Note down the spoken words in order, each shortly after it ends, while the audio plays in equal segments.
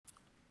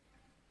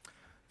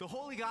The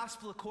Holy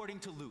Gospel according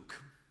to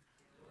Luke.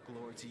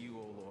 Glory to you,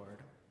 O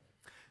Lord.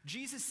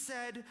 Jesus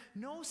said,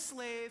 "No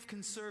slave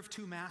can serve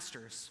two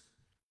masters.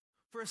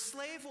 For a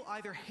slave will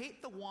either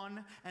hate the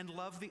one and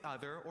love the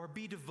other, or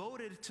be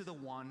devoted to the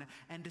one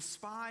and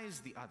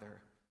despise the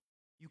other.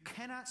 You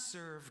cannot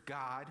serve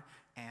God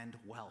and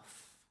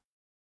wealth."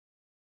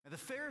 Now, the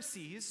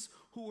Pharisees,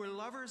 who were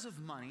lovers of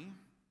money,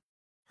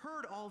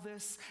 heard all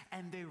this,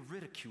 and they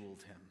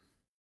ridiculed him.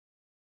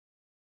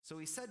 So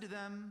he said to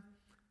them,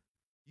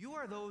 "You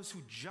are those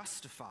who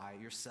justify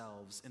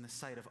yourselves in the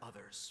sight of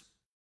others.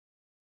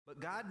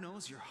 But God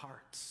knows your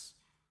hearts.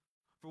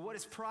 For what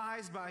is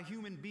prized by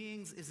human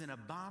beings is an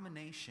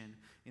abomination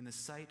in the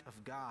sight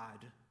of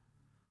God.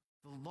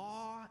 The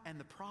law and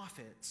the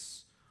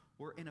prophets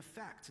were in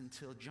effect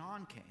until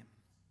John came.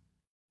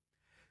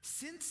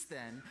 Since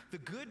then, the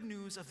good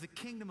news of the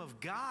kingdom of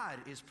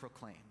God is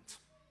proclaimed,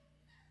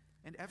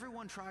 and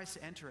everyone tries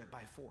to enter it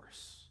by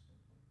force.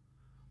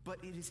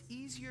 But it is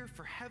easier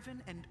for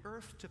heaven and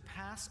earth to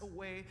pass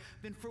away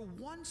than for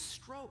one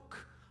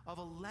stroke of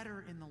a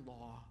letter in the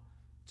law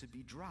to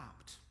be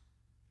dropped.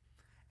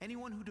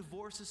 Anyone who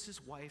divorces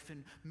his wife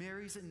and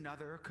marries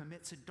another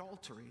commits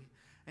adultery,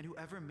 and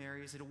whoever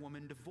marries a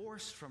woman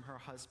divorced from her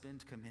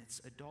husband commits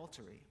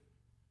adultery.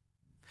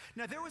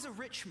 Now there was a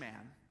rich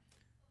man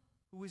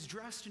who was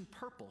dressed in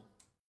purple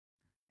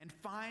and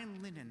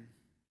fine linen,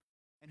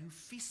 and who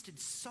feasted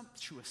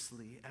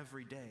sumptuously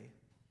every day.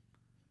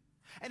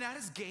 And at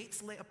his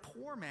gates lay a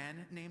poor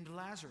man named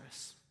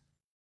Lazarus,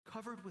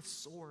 covered with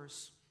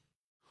sores,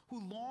 who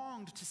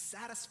longed to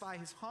satisfy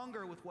his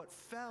hunger with what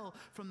fell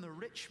from the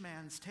rich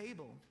man's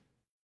table.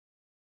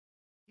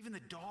 Even the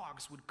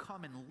dogs would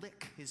come and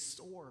lick his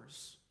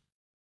sores.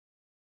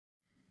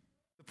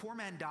 The poor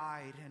man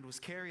died and was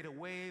carried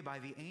away by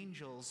the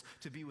angels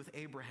to be with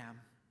Abraham.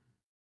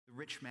 The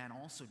rich man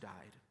also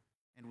died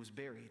and was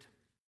buried.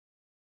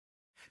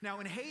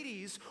 Now in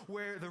Hades,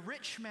 where the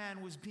rich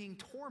man was being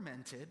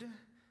tormented,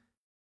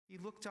 he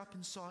looked up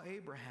and saw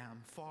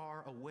Abraham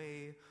far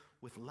away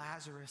with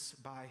Lazarus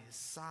by his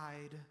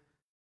side.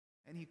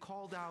 And he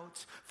called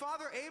out,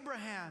 "Father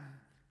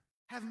Abraham,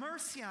 have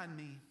mercy on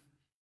me,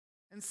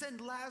 and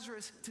send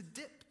Lazarus to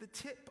dip the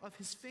tip of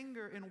his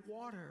finger in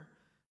water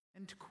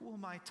and to cool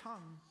my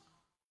tongue,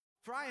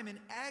 for I am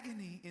in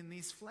agony in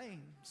these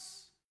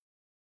flames."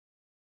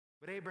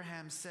 But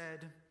Abraham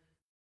said,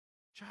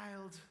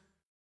 "Child,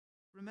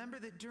 remember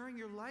that during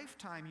your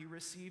lifetime you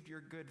received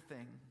your good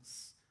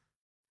things,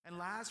 and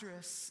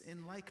Lazarus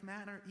in like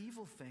manner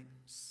evil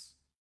things.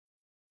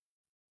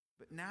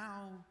 But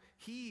now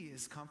he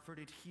is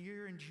comforted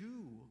here, and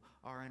you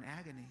are in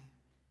agony.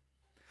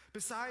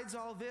 Besides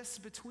all this,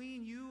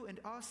 between you and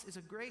us is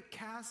a great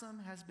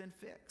chasm has been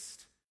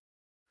fixed,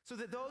 so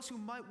that those who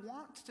might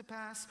want to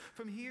pass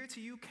from here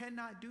to you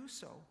cannot do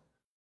so,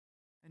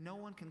 and no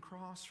one can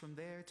cross from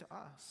there to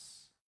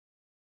us."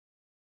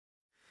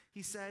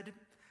 He said,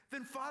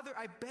 "Then, Father,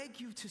 I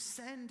beg you to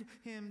send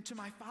him to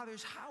my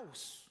father's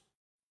house,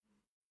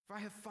 for I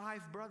have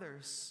 5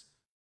 brothers,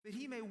 that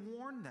he may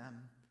warn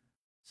them,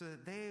 so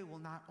that they will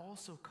not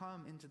also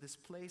come into this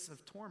place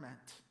of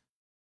torment."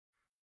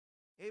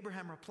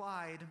 Abraham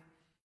replied,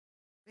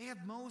 "They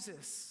have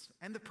Moses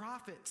and the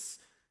prophets.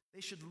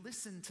 They should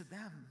listen to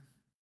them."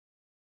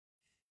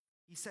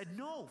 He said,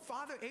 "No,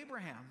 Father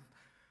Abraham,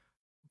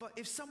 but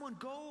if someone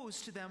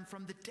goes to them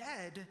from the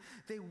dead,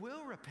 they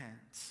will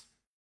repent."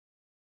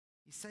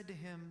 He said to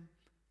him,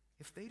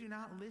 "If they do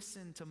not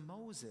listen to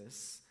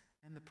Moses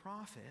and the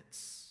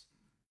prophets,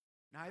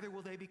 neither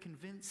will they be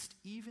convinced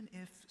even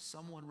if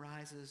someone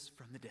rises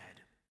from the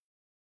dead."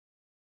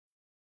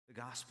 The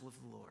gospel of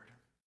the Lord.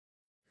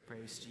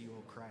 Praise to you,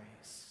 O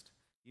Christ.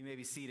 You may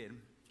be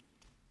seated.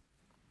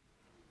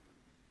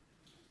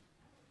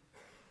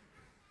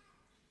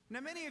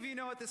 Now, many of you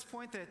know at this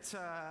point that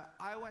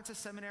I went to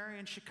seminary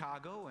in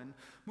Chicago and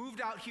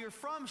moved out here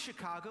from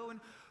Chicago.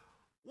 And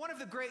one of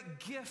the great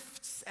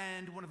gifts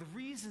and one of the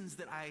reasons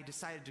that I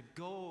decided to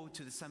go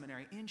to the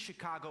seminary in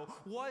Chicago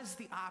was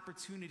the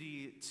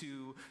opportunity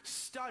to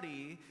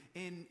study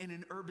in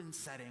an urban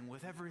setting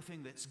with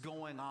everything that's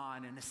going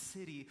on in a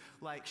city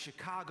like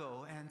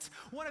Chicago. And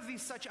one of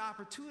these such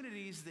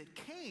opportunities that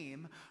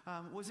came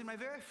was in my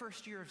very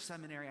first year of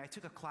seminary. I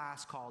took a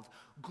class called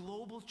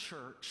Global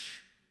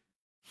Church,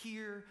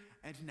 Here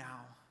and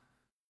Now.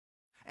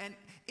 And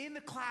in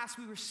the class,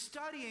 we were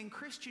studying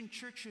Christian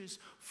churches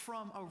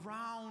from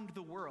around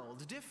the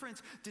world, different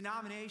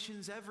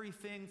denominations,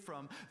 everything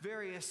from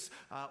various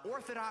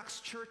Orthodox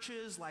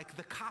churches like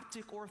the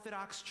Coptic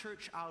Orthodox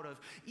Church out of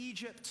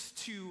Egypt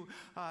to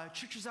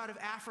churches out of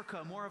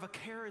Africa, more of a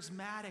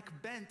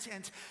charismatic bent.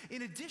 And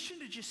in addition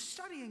to just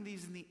studying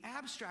these in the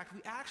abstract,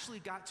 we actually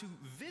got to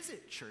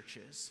visit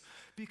churches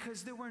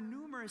because there were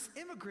numerous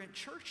immigrant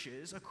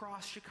churches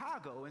across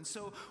Chicago. And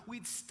so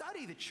we'd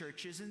study the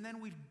churches and then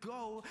we'd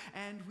go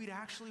and we'd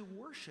actually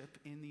worship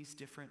in these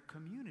different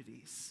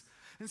communities.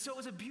 And so it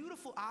was a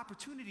beautiful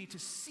opportunity to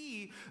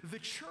see the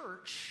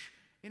church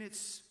in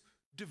its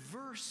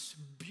diverse,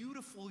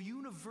 beautiful,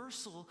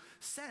 universal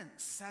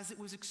sense as it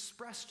was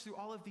expressed through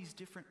all of these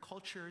different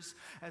cultures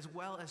as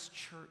well as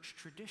church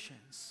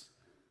traditions.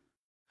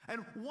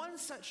 And one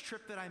such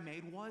trip that I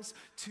made was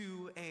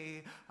to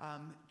a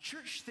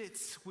church that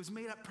was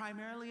made up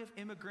primarily of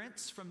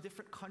immigrants from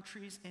different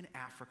countries in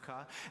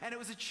Africa. And it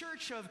was a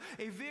church of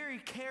a very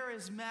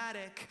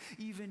charismatic,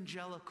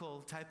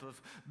 evangelical type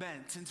of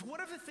bent. And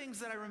one of the things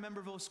that I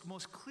remember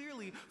most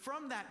clearly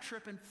from that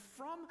trip and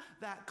from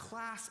that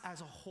class as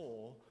a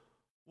whole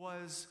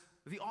was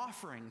the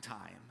offering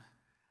time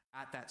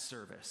at that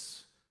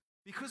service.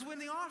 Because when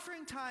the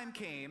offering time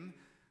came,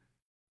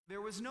 there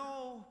was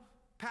no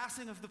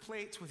passing of the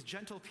plates with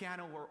gentle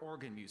piano or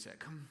organ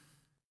music.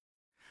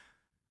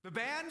 The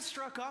band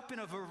struck up in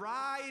a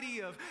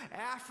variety of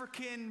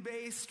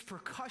African-based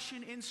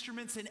percussion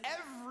instruments, and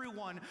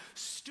everyone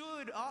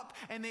stood up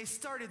and they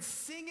started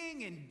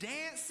singing and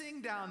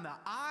dancing down the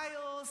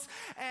aisles,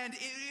 and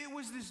it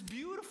was this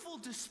beautiful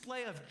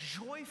display of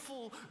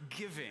joyful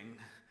giving.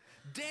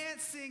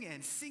 Dancing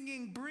and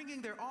singing,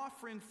 bringing their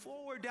offering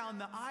forward down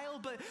the aisle.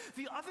 But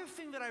the other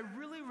thing that I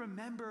really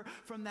remember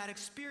from that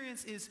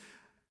experience is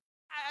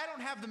I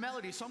don't have the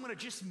melody, so I'm going to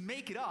just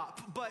make it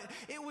up. But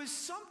it was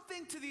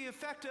something to the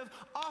effect of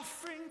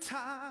offering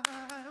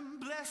time,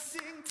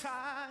 blessing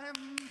time,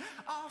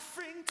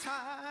 offering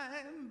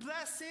time,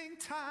 blessing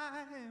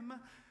time.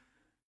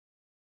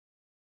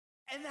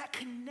 And that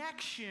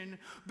connection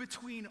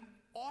between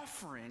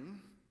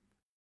offering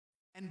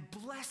and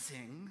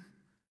blessing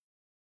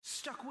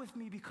stuck with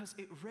me because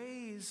it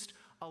raised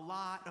a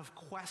lot of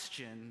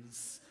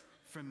questions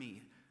for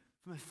me.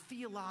 From a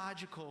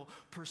theological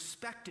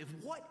perspective,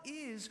 what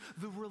is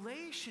the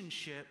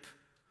relationship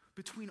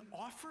between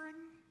offering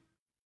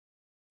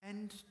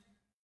and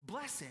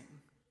blessing?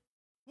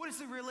 What is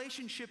the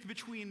relationship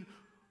between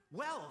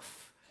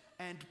wealth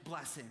and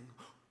blessing?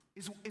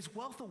 Is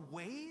wealth a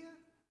way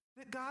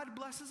that God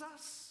blesses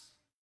us?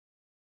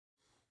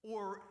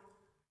 Or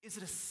is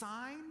it a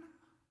sign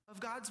of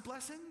God's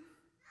blessing?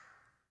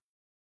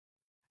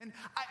 And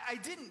I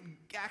didn't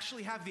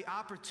actually have the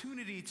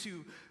opportunity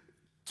to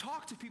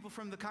talk to people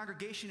from the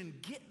congregation and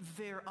get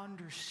their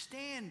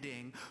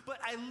understanding, but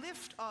I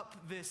lift up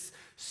this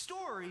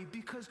story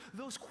because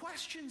those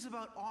questions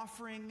about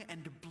offering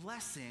and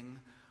blessing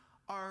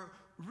are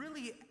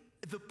really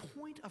the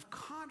point of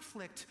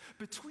conflict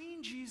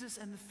between Jesus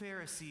and the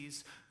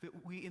Pharisees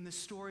in the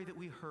story that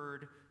we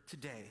heard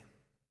today.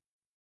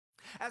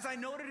 As I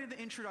noted in the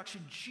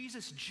introduction,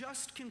 Jesus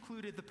just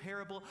concluded the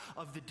parable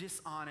of the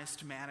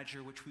dishonest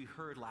manager, which we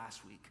heard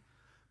last week,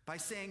 by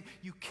saying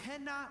you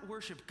cannot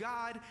worship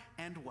God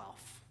and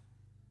wealth.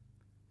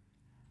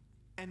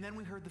 And then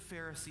we heard the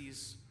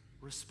Pharisees'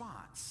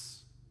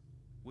 response,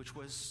 which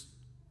was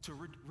to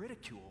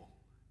ridicule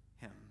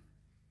him.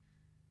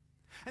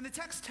 And the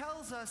text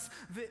tells us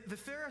that the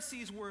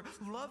Pharisees were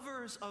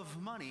lovers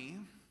of money,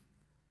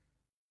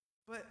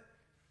 but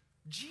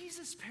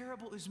Jesus'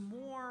 parable is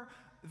more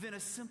than a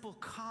simple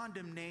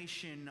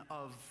condemnation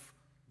of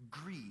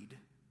greed,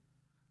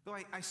 though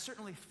I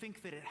certainly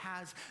think that it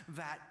has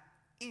that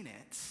in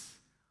it,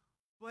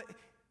 but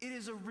it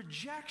is a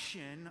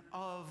rejection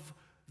of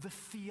the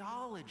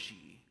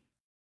theology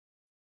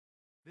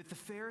that the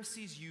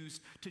Pharisees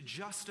used to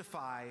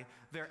justify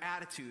their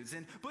attitudes.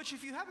 And Butch,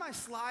 if you have my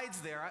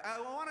slides there, I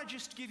want to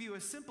just give you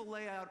a simple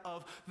layout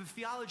of the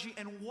theology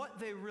and what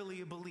they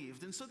really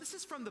believed. And so this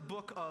is from the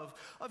book of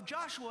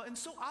Joshua, and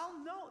so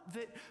I'll note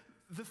that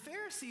the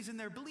Pharisees and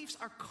their beliefs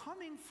are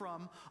coming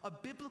from a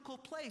biblical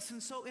place.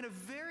 And so in a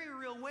very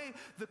real way,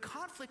 the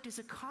conflict is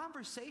a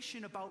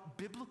conversation about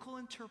biblical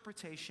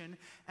interpretation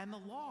and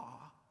the law.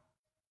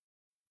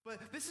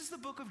 But this is the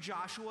book of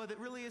Joshua that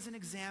really is an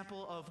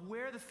example of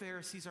where the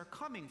Pharisees are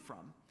coming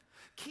from.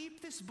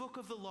 Keep this book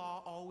of the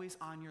law always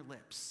on your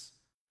lips.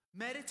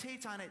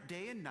 Meditate on it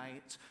day and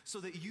night so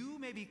that you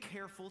may be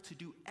careful to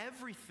do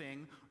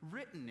everything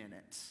written in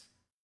it.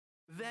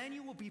 Then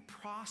you will be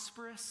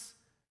prosperous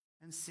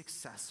and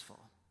successful.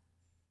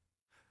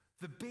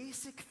 The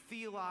basic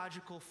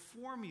theological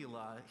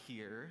formula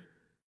here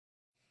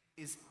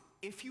is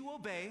if you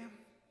obey,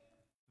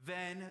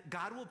 then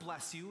God will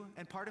bless you,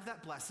 and part of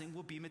that blessing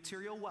will be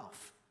material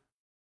wealth.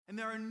 And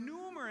there are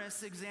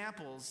numerous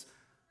examples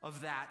of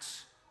that,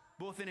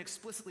 both in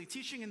explicitly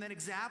teaching and then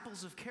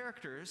examples of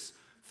characters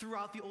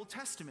throughout the Old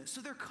Testament.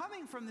 So they're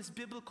coming from this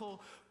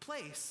biblical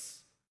place.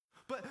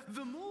 But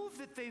the move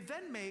that they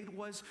then made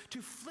was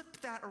to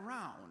flip that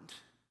around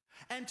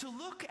and to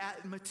look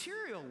at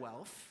material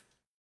wealth,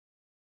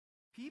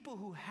 people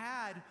who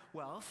had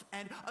wealth,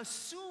 and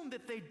assume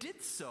that they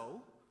did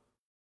so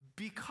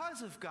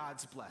because of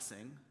God's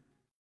blessing,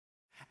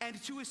 and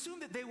to assume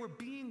that they were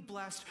being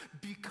blessed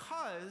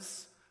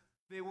because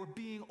they were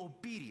being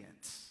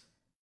obedient.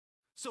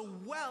 So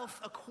wealth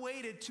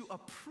equated to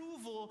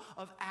approval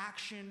of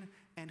action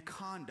and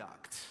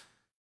conduct.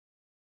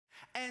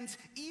 And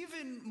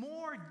even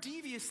more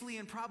deviously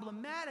and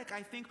problematic,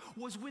 I think,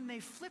 was when they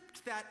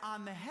flipped that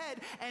on the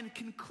head and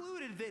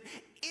concluded that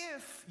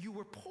if you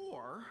were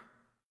poor,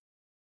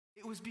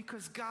 It was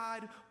because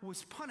God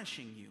was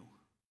punishing you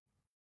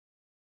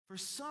for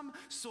some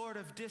sort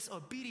of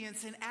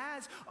disobedience. And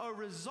as a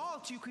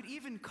result, you could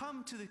even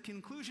come to the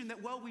conclusion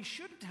that, well, we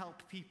shouldn't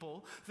help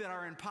people that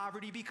are in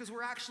poverty because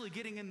we're actually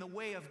getting in the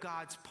way of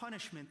God's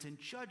punishment and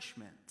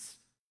judgment.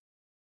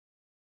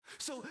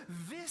 So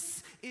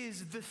this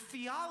is the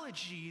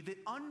theology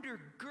that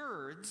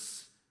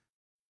undergirds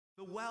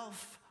the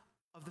wealth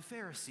of the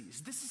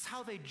Pharisees. This is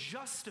how they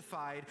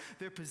justified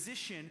their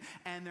position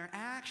and their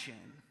action.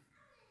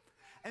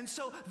 And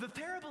so the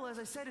parable, as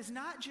I said, is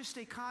not just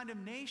a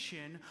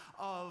condemnation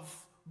of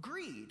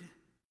greed.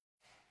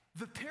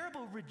 The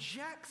parable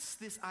rejects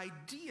this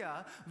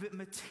idea that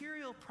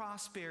material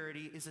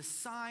prosperity is a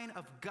sign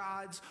of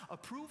God's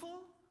approval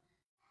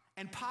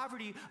and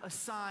poverty a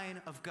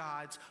sign of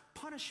God's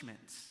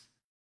punishment.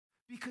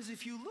 Because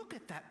if you look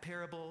at that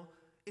parable,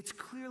 it's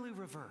clearly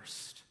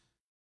reversed.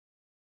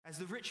 As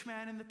the rich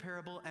man in the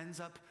parable ends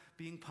up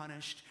being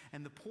punished,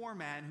 and the poor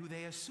man, who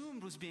they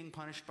assumed was being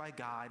punished by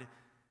God,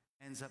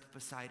 ends up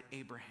beside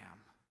Abraham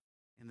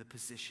in the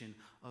position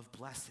of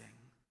blessing.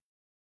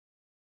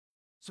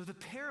 So the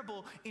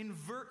parable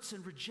inverts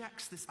and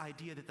rejects this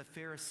idea that the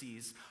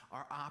Pharisees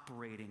are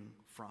operating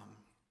from.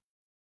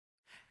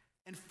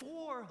 And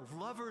for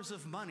lovers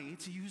of money,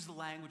 to use the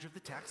language of the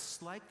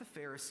text, like the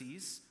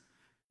Pharisees,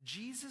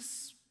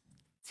 Jesus'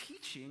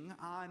 teaching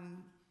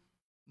on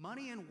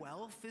money and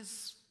wealth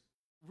is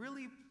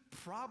really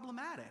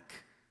problematic.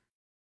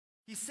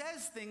 He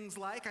says things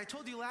like, I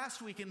told you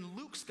last week in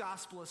Luke's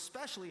gospel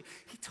especially,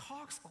 he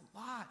talks a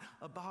lot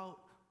about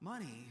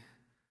money.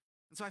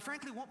 And so I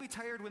frankly won't be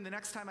tired when the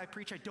next time I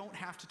preach I don't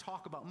have to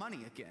talk about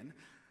money again.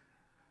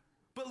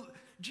 But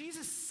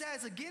Jesus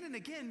says again and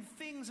again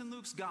things in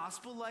Luke's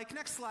gospel like,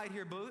 next slide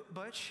here,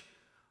 Butch,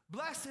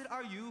 blessed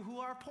are you who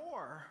are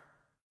poor,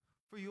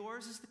 for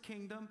yours is the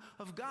kingdom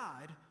of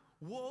God.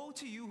 Woe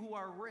to you who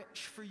are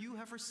rich, for you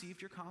have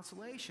received your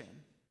consolation.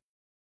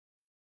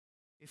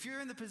 If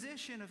you're in the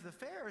position of the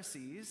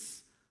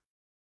Pharisees,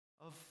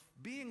 of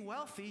being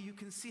wealthy, you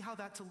can see how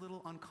that's a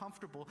little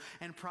uncomfortable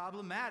and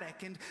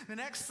problematic. And the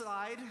next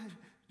slide,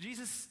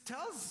 Jesus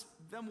tells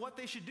them what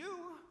they should do.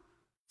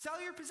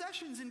 Sell your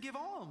possessions and give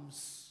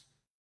alms.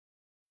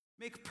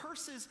 Make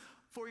purses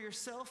for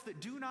yourself that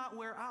do not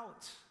wear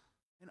out,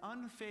 an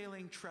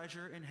unfailing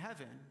treasure in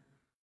heaven,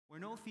 where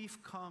no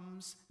thief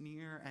comes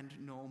near and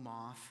no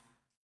moth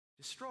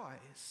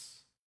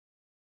destroys.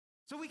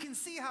 So we can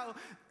see how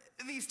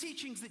these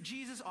teachings that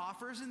Jesus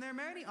offers, and there are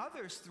many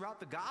others throughout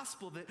the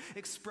gospel that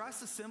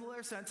express a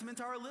similar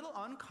sentiment, are a little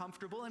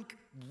uncomfortable and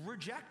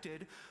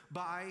rejected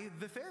by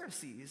the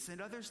Pharisees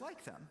and others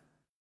like them.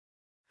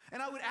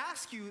 And I would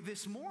ask you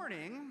this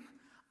morning,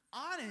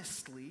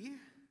 honestly,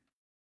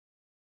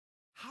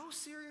 how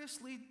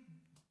seriously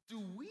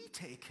do we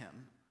take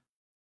him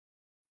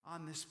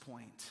on this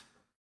point?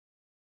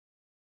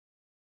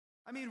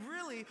 I mean,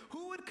 really,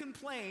 who would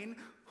complain?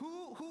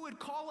 Who would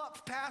call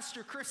up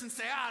Pastor Chris and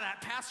say,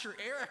 that Pastor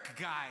Eric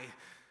guy,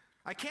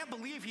 I can't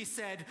believe he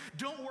said,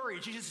 don't worry,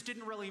 Jesus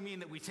didn't really mean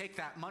that we take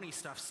that money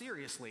stuff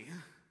seriously.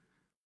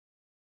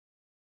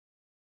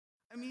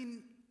 I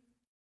mean,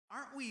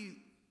 aren't we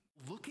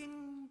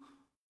looking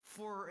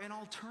for an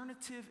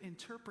alternative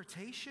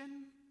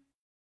interpretation?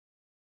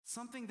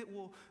 Something that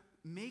will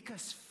make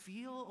us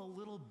feel a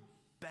little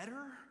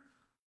better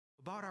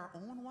about our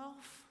own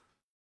wealth?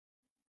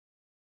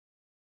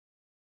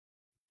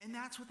 And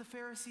that's what the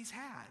Pharisees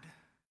had.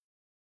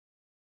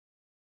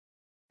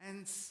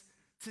 And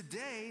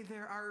today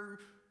there are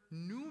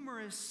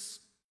numerous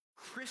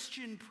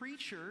Christian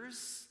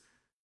preachers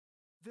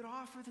that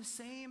offer the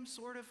same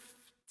sort of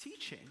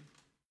teaching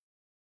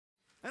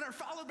and are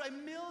followed by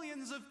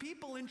millions of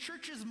people in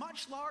churches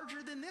much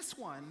larger than this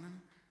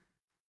one.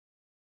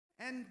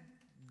 And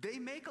they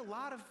make a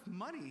lot of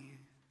money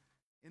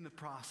in the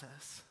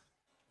process.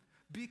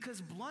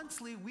 Because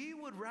bluntly, we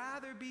would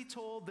rather be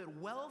told that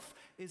wealth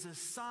is a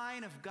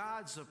sign of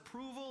God's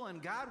approval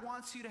and God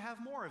wants you to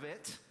have more of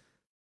it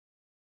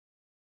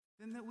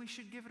than that we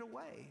should give it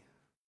away.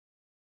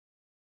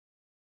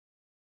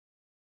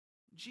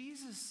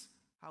 Jesus,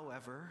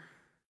 however,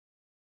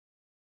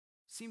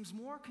 seems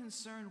more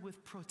concerned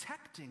with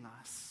protecting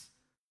us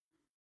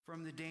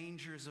from the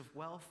dangers of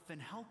wealth than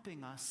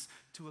helping us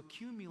to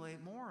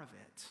accumulate more of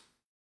it.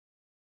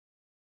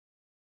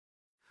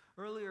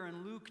 Earlier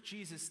in Luke,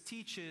 Jesus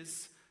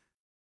teaches,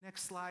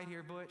 next slide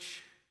here,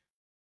 Butch,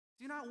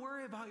 do not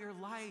worry about your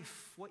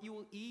life, what you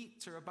will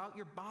eat, or about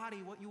your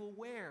body, what you will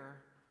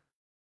wear.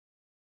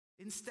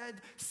 Instead,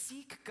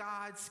 seek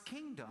God's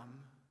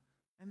kingdom,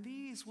 and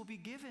these will be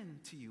given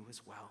to you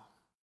as well.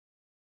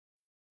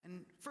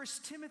 And 1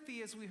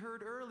 Timothy, as we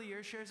heard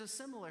earlier, shares a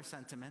similar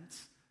sentiment.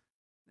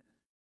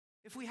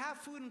 If we have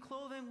food and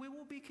clothing, we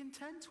will be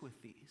content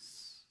with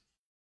these.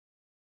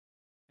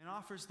 And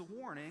offers the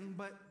warning,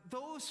 but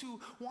those who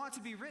want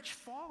to be rich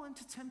fall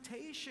into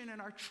temptation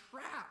and are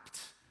trapped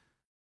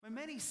by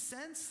many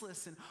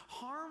senseless and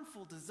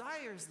harmful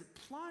desires that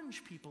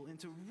plunge people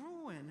into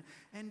ruin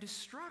and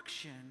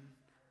destruction.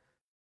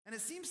 And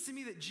it seems to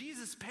me that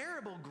Jesus'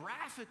 parable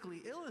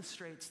graphically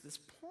illustrates this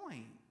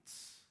point.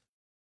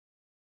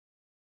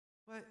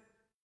 But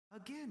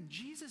again,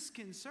 Jesus'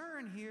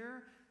 concern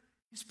here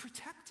is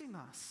protecting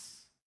us.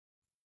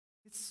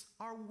 It's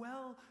our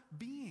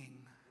well-being.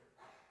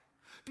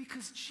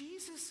 Because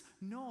Jesus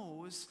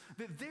knows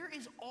that there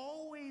is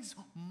always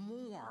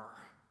more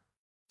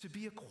to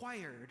be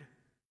acquired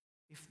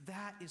if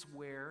that is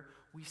where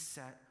we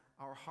set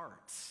our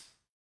hearts.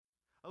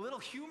 A little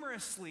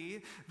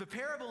humorously, the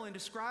parable in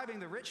describing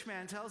the rich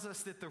man tells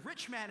us that the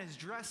rich man is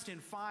dressed in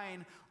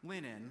fine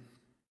linen.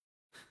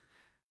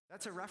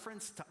 That's a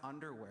reference to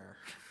underwear.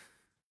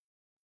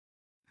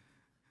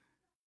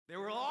 There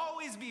will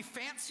always be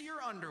fancier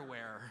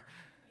underwear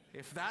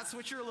if that's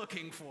what you're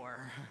looking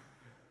for.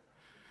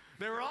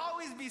 There will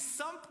always be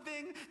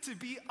something to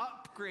be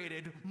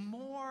upgraded,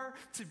 more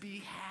to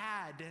be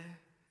had.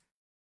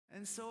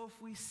 And so if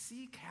we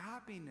seek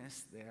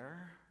happiness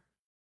there,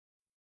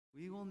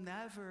 we will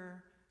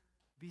never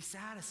be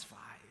satisfied.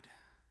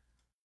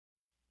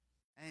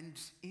 And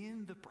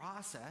in the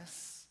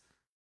process,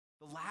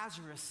 the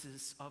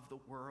Lazaruses of the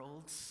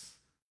world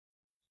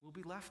will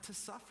be left to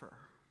suffer.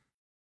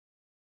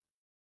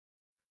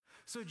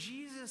 So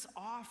Jesus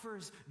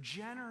offers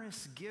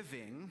generous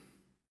giving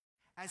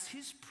as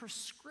his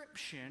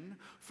prescription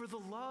for the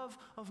love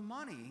of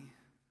money,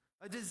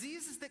 a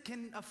disease that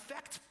can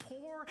affect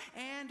poor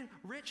and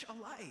rich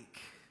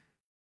alike.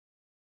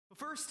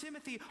 1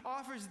 Timothy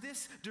offers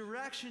this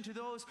direction to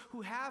those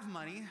who have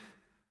money,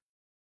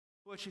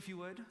 which, if you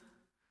would,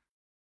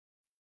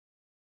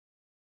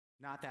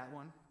 not that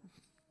one.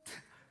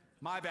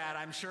 My bad,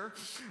 I'm sure.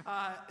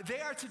 They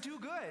are to do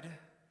good,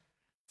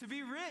 to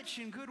be rich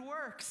in good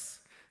works,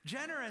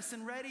 generous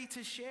and ready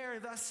to share,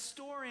 thus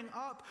storing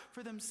up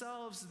for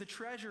themselves the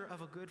treasure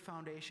of a good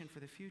foundation for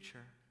the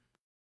future,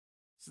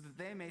 so that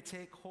they may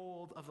take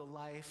hold of the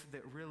life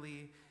that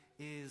really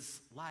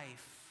is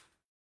life.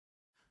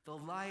 The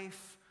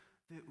life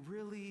that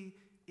really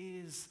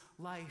is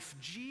life.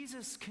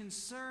 Jesus'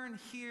 concern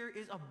here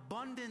is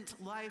abundant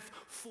life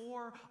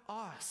for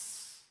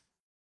us.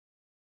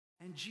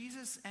 And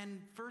Jesus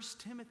and 1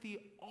 Timothy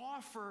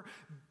offer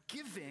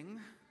giving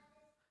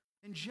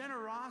and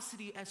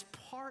generosity as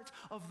part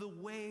of the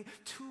way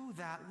to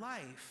that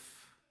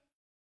life.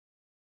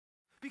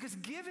 Because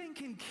giving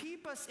can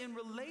keep us in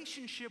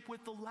relationship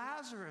with the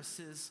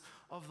Lazaruses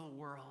of the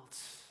world,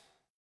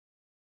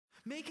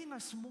 making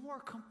us more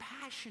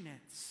compassionate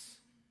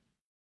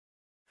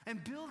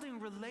and building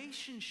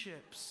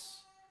relationships,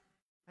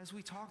 as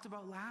we talked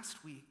about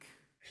last week.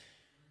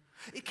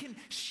 It can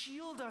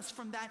shield us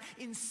from that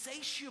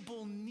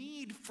insatiable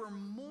need for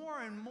more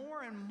and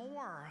more and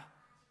more,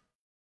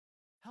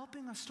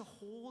 helping us to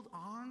hold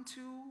on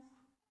to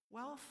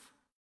wealth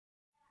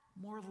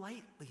more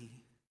lightly,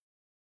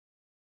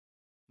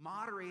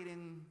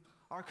 moderating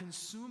our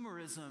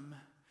consumerism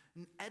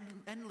and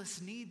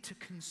endless need to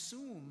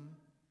consume,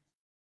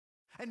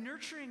 and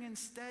nurturing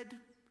instead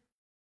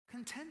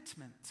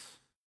contentment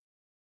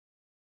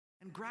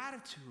and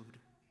gratitude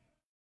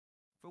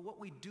for what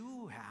we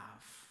do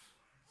have.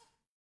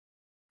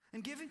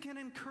 And giving can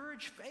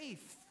encourage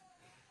faith,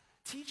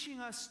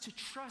 teaching us to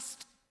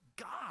trust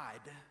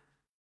God,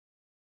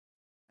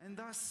 and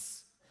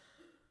thus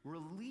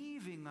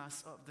relieving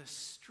us of the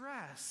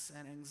stress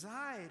and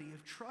anxiety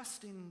of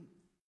trusting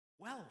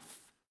wealth.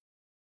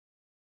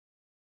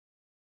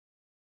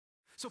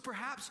 So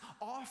perhaps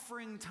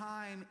offering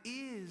time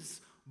is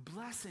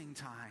blessing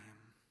time.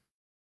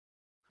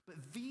 But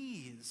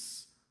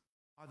these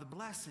are the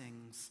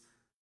blessings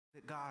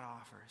that God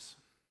offers.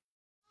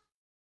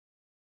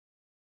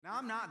 Now,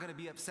 I'm not going to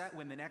be upset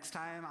when the next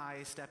time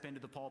I step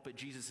into the pulpit,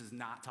 Jesus is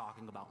not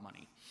talking about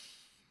money.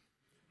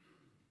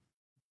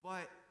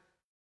 But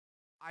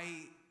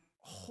I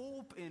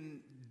hope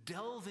in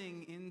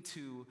delving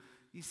into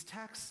these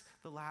texts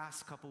the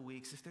last couple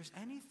weeks, if there's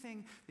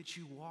anything that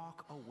you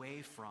walk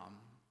away from,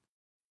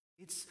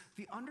 it's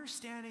the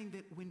understanding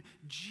that when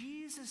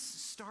Jesus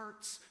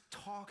starts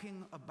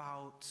talking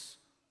about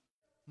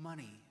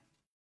money,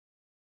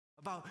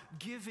 about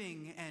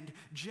giving and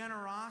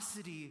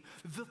generosity,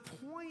 the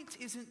point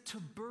isn't to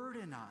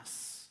burden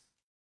us.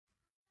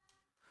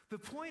 The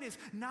point is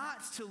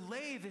not to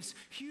lay this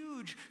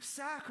huge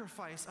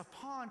sacrifice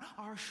upon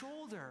our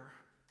shoulder.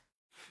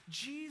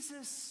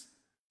 Jesus'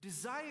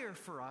 desire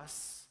for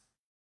us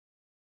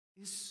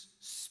is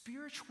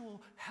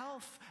spiritual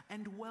health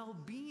and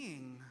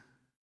well-being.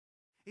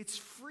 It's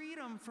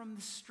freedom from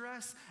the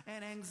stress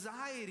and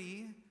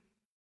anxiety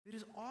that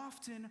is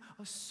often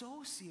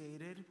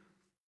associated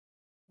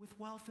with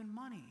wealth and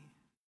money.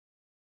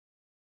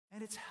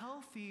 And it's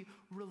healthy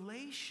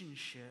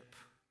relationship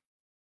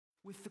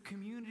with the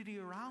community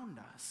around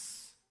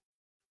us,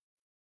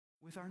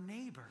 with our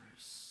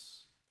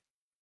neighbors.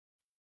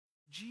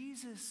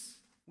 Jesus,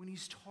 when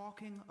he's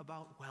talking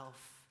about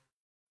wealth,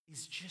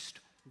 is just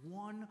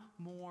one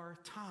more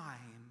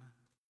time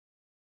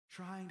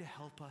trying to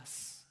help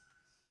us,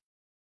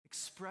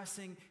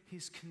 expressing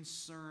his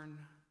concern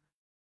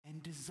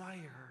and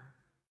desire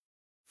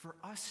for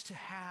us to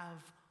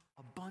have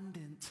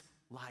abundant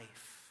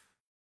life.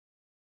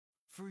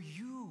 For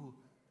you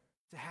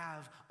to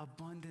have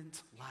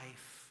abundant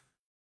life.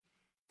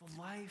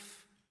 The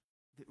life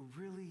that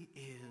really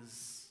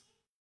is